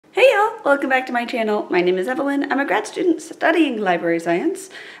welcome back to my channel. My name is Evalyn. I'm a grad student studying library science,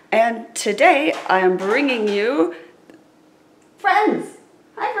 and today I am bringing you friends.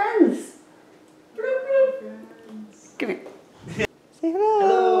 Hi, friends. Come here. Say hello.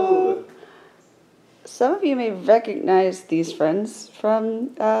 Hello. Some of you may recognize these friends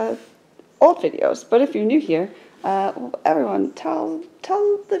from old videos, but if you're new here, everyone, tell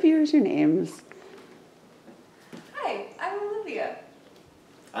the viewers your names. Hi, I'm Olivia.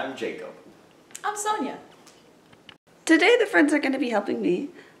 I'm Jacob. I'm Sonia. Today the friends are going to be helping me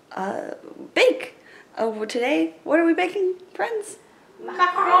bake. Today, what are we baking, friends?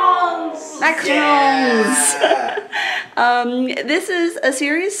 Macarons! Macarons! Yeah. This is a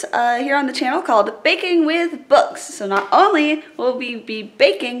series here on the channel called Baking with Books. So not only will we be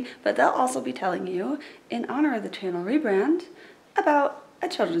baking, but they'll also be telling you, in honor of the channel rebrand, about a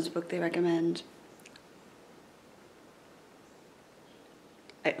children's book they recommend.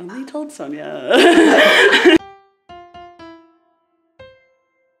 I only told Sonia.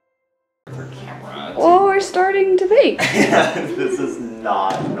 For camera. Well, we're starting to bake. This is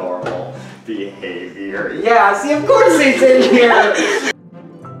not normal behavior. Yeah, see, of course it's in here.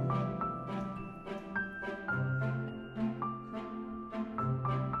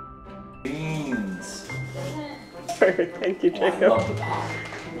 Beans. Perfect, thank you, Oh, I Jacob. love the pop.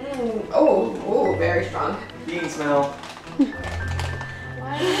 Oh, very strong. Bean smell.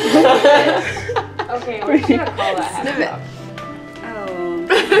 Okay, we're just gonna call that half Snippet. cup. Oh.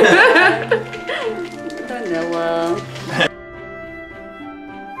 Vanilla.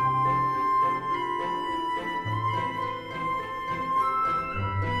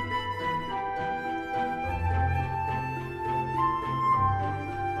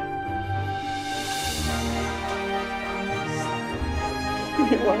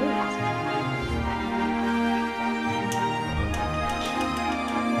 It works.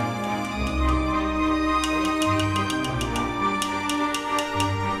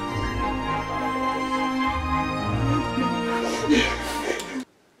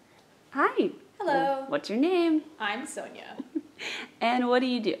 Hi. Hello. What's your name? I'm Sonia. And what do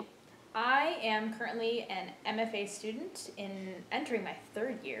you do? I am currently an MFA student entering my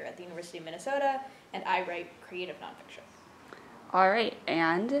third year at the University of Minnesota, and I write creative nonfiction. All right.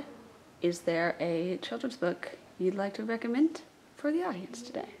 And is there a children's book you'd like to recommend for the audience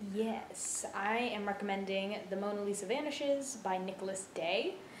today? Yes, I am recommending The Mona Lisa Vanishes by Nicholas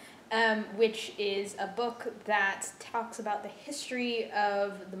Day, which is a book that talks about the history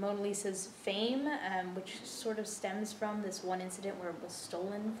of the Mona Lisa's fame, which sort of stems from this one incident where it was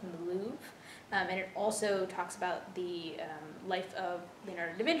stolen from the Louvre. And it also talks about the life of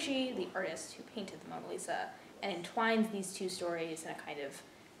Leonardo da Vinci, the artist who painted the Mona Lisa, and entwines these two stories in a kind of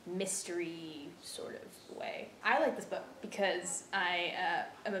mystery sort of way. I like this book because I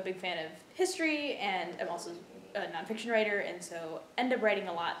am a big fan of history, and I'm also a nonfiction writer, and so end up writing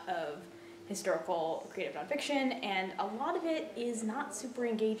a lot of historical creative nonfiction, and a lot of it is not super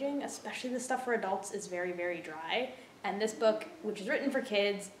engaging, especially the stuff for adults is very, very dry. And this book, which is written for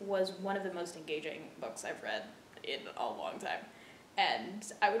kids, was one of the most engaging books I've read in a long time. And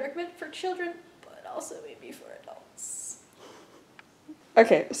I would recommend it for children, but also maybe for adults.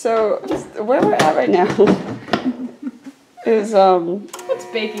 Okay, so where we're at right now is What's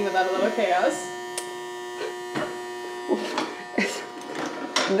baking without a little chaos?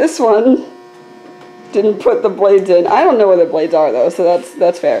 this one didn't put the blades in. I don't know where the blades are though, so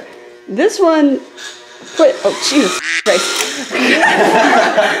that's fair. This one put Jesus Christ.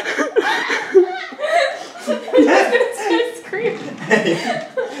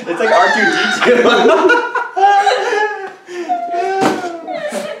 It's like R2-D2.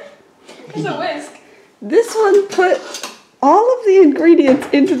 There's a whisk. This one put all of the ingredients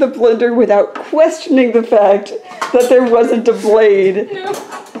into the blender without questioning the fact that there wasn't a blade. No.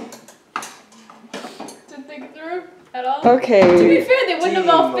 Didn't think it through at all. Okay. To be fair, they wouldn't have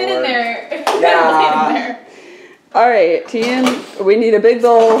all fit in there if they had a blade in there. Alright, team, we need a big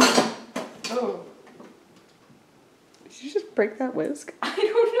bowl. Oh. Did you just break that whisk? I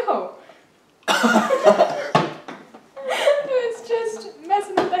don't know. It was just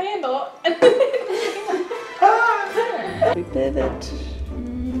messing with the handle. We pivot.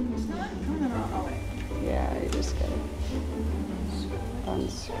 It's not coming out. Oh, wait. Yeah, you just gotta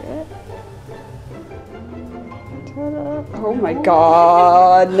unscrew it. Ta-da. Oh my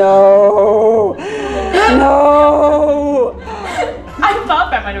god, no! No! I thought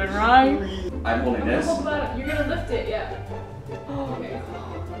that might have been wrong. I'm holding this. Hold that up. You're gonna lift it, yeah. Okay.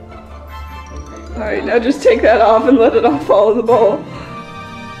 Alright, now just take that off and let it all fall in the bowl.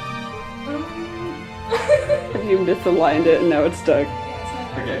 Have you misaligned it and now it's stuck? Yeah, it's not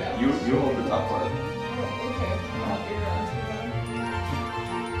Okay, you hold the top part.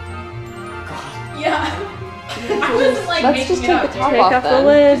 Yeah. I wasn't like Let's making just it take up. the top Take off off the then.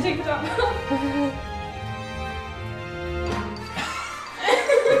 lid. Just take the top off.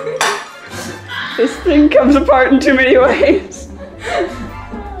 This thing comes apart in too many ways.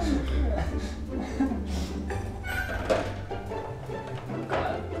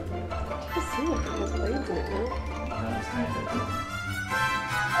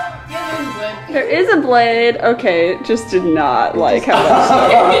 Yeah, There is a blade. Okay, it just did not like how much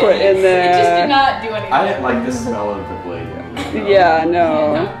stuff put in it there. just did not do anything. I didn't like the smell of the blade. Yeah,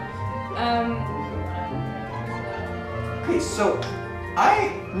 no. Okay, so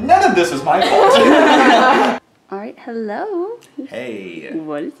none of this is my fault. All right, hello. Hey,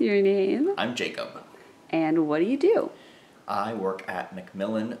 What is your name? I'm Jacob. And what do you do? I work at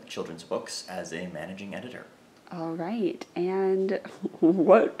Macmillan Children's Books as a managing editor. All right, and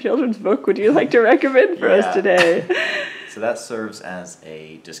what children's book would you like to recommend for us Yeah. today? So that serves as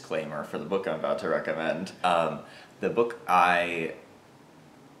a disclaimer for the book I'm about to recommend. The book I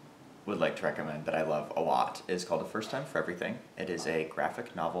would like to recommend that I love a lot is called A First Time for Everything. It is a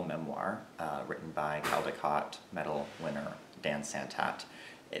graphic novel memoir written by Caldecott Medal winner Dan Santat.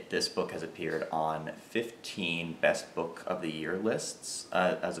 This book has appeared on 15 Best Book of the Year lists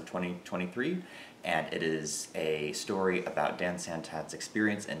as of 2023, and it is a story about Dan Santat's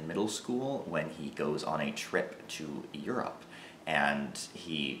experience in middle school when he goes on a trip to Europe. And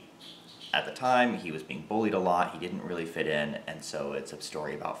at the time, he was being bullied a lot, he didn't really fit in, and so it's a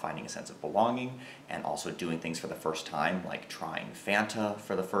story about finding a sense of belonging and also doing things for the first time, like trying Fanta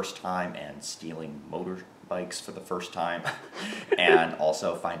for the first time and stealing motorbikes for the first time, and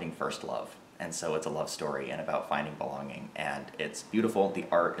also finding first love. And so it's a love story and about finding belonging, and it's beautiful, the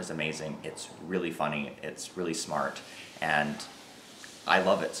art is amazing, it's really funny, it's really smart, and I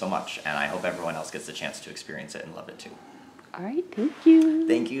love it so much, and I hope everyone else gets the chance to experience it and love it too. All right, thank you.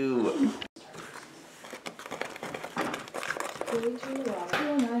 Thank you.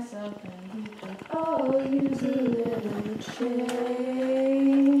 Oh, use a little change.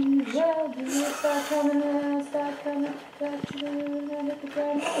 Well, do you start coming now? Start coming back to the room at the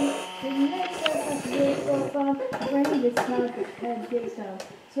ground. Didn't make sense, but it's so fun. Brain gets smart, but head gets down.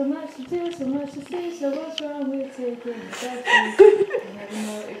 So much to do, so much to see. So what's wrong with taking the back seat? You never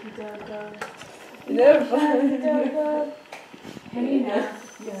know if you don't go. You never know if you don't go. Hey now,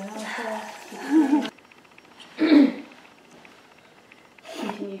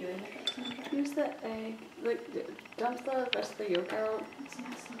 Continue doing it. Use the egg, dump the rest of the yolk out.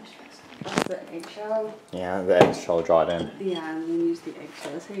 That's the eggshell. Yeah, the eggshell draw it in. Yeah, and then use the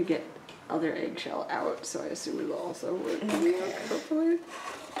eggshell. That's how you get other eggshell out, so I assume it'll also work in the yolk, hopefully.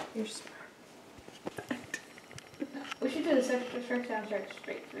 You're smart. We should do the section soundtrack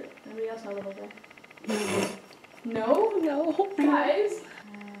straight through. Nobody else know the whole thing. No? No. Guys?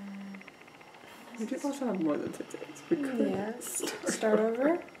 We do also have more than 6 eggs. We could Yeah. Start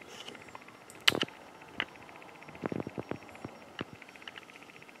over.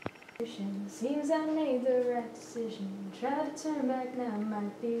 Seems I made the right decision. Try to turn back now,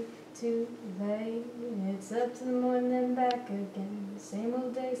 might be too late. It's up to the morning, then back again. Same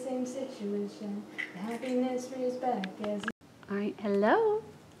old day, same situation. The happiness rears back as. All right, hello.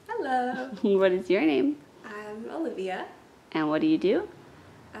 Hello. What is your name? I'm Olivia. And what do you do?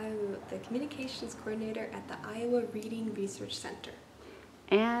 I'm the communications coordinator at the Iowa Reading Research Center.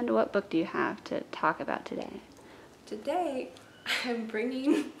 And what book do you have to talk about today? Today, I'm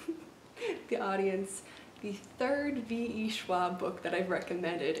bringing the audience the third V.E. Schwab book that I've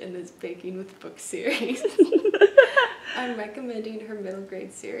recommended in this Baking with Books series. I'm recommending her middle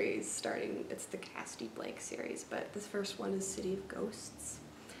grade series, it's the Cassie Blake series, but this first one is City of Ghosts.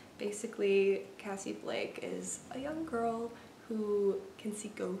 Basically, Cassie Blake is a young girl who can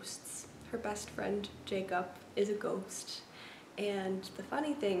see ghosts. Her best friend, Jacob, is a ghost. And the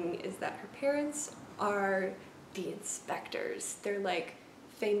funny thing is that her parents are the inspectors. They're like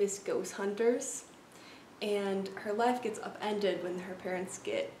famous ghost hunters. And her life gets upended when her parents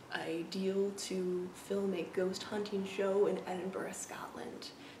get a deal to film a ghost hunting show in Edinburgh, Scotland.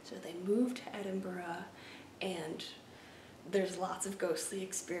 So they move to Edinburgh, and there's lots of ghostly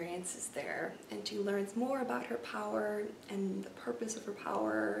experiences there, and she learns more about her power and the purpose of her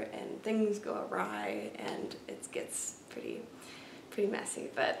power, and things go awry, and it gets pretty messy,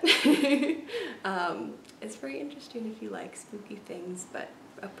 but it's very interesting if you like spooky things, but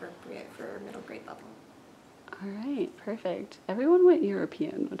appropriate for middle grade level. All right, perfect. Everyone went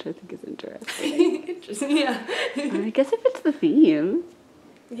European, which I think is interesting. Interesting, yeah. I guess if it's the theme.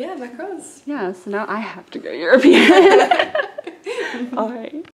 Yeah, Macarons. Yeah, so now I have to go European.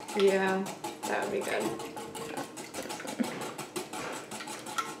 Alright. Yeah, that would be good.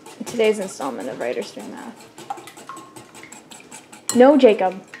 Today's installment of Writers Doing Math. No,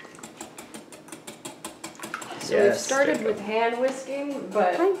 Jacob. So we've started with hand whisking,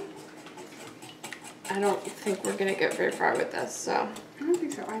 but I don't think we're gonna get very far with this, so. I don't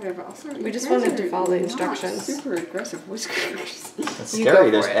think so either, but also We just wanted to follow the instructions. Super aggressive whiskers. It's You go scary,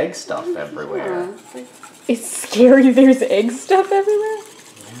 for there's it. egg stuff everywhere. It's scary, there's egg stuff everywhere.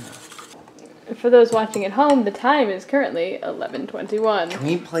 For those watching at home, the time is currently 11:21. Can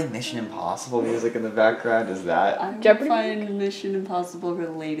we play Mission Impossible music in the background? Is that? I would Jeopardy? find Mission Impossible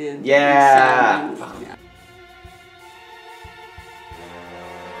related. Yeah. sounding. Yeah.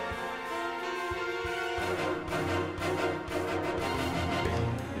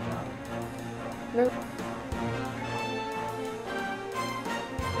 Nope.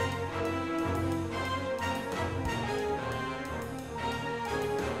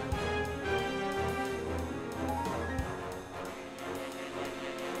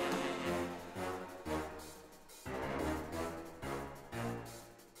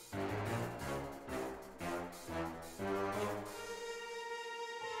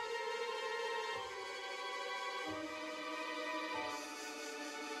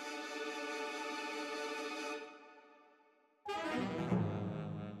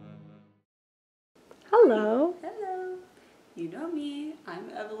 Hello. Hello. You know me. I'm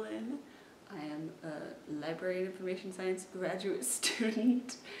Evalyn. I am a library and information science graduate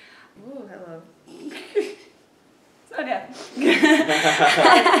student. Oh, hello. Sonia. Sorry,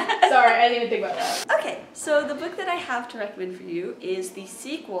 I didn't even think about that. Okay, so the book that I have to recommend for you is the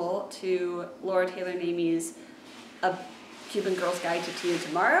sequel to Laura Taylor Namie's A Cuban Girl's Guide to Tea and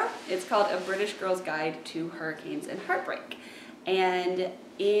Tomorrow. It's called A British Girl's Guide to Hurricanes and Heartbreak. And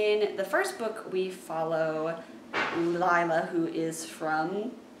in the first book, we follow Lila, who is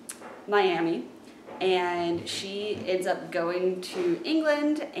from Miami, and she ends up going to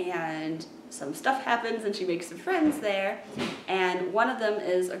England, and some stuff happens, and she makes some friends there, and one of them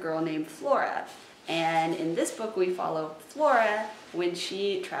is a girl named Flora. And in this book, we follow Flora when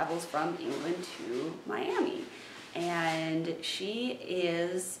she travels from England to Miami. And she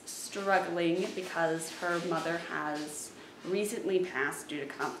is struggling because her mother has recently passed due to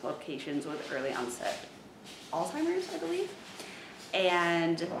complications with early onset Alzheimer's, I believe.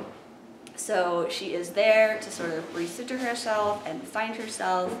 And so she is there to sort of recenter herself and find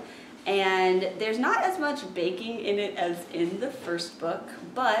herself. And there's not as much baking in it as in the first book,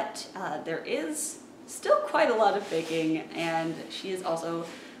 but there is still quite a lot of baking, and she is also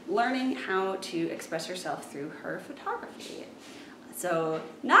learning how to express herself through her photography. So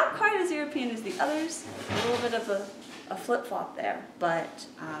not quite as European as the others, a little bit of a flip-flop there, but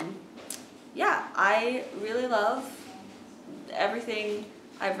yeah, I really love everything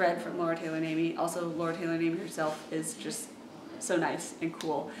I've read from Laura Taylor Namie. Also, Laura Taylor Namie herself is just so nice and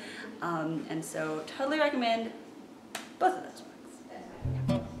cool, and so totally recommend both of those books.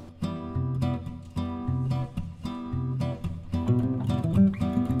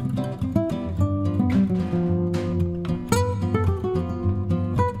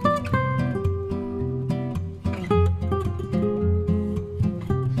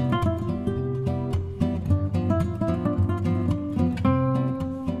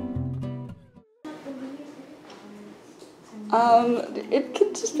 It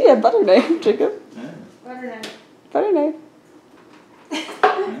could just be a butter knife, Jacob. Butter knife. Butter knife.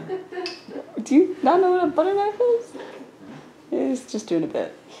 Do you not know what a butter knife is? It's just doing a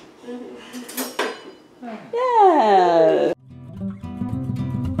bit. Yeah.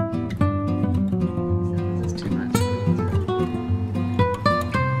 This is too much.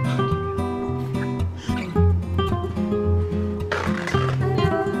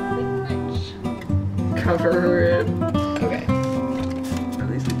 Cover it. Okay. At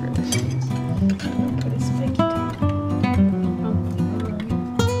least we read the sheets. Put a spiky top.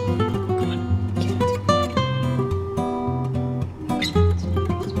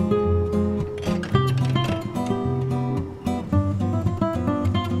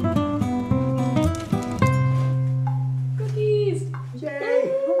 Cookies!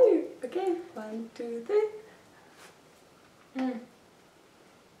 Yay! Okay, 1, 2, 3.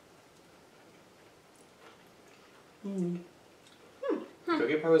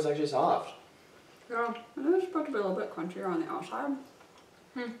 Cookie pie was actually soft. Yeah, I know it's supposed to be a little bit crunchier on the outside.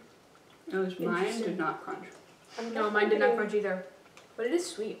 It was mine did not crunch. No, mine did not crunch either. But it is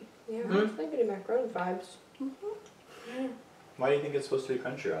sweet. Yeah, I'm getting macaron vibes. Why do you think it's supposed to be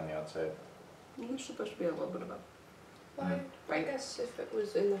crunchier on the outside? It's supposed to be a little bit of a Why? I guess if it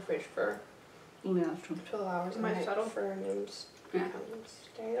was in the fridge for Oh yeah, that's true. 12 hours My might subtle ferns Yeah. become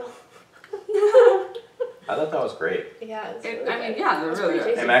stale. I thought that was great. Yeah, it's I really mean, good. yeah, they're It's really pretty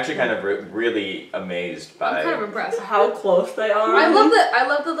good. tasty. I'm actually kind of really amazed by. I'm kind of impressed. How close they are. I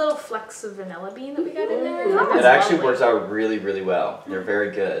love the little flecks of vanilla bean that we got in there. Like, It that's actually lovely. works out really, really well. They're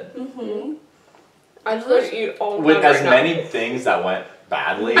very good. Mm-hmm. I just want to eat all of With them as right now. many things that went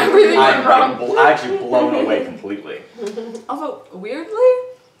badly, Everything went I'm wrong. actually blown away completely. Also, weirdly,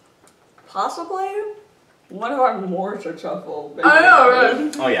 possibly one of our more successful. I know,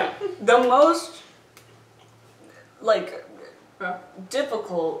 right? Oh yeah. The most, like, Yeah.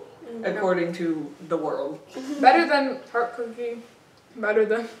 difficult according to the world. Better than heart cookie. Better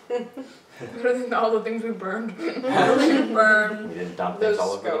than all the things we burned. Burn. We didn't dump Those things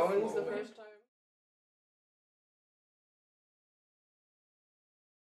all over the scones the floor. first time.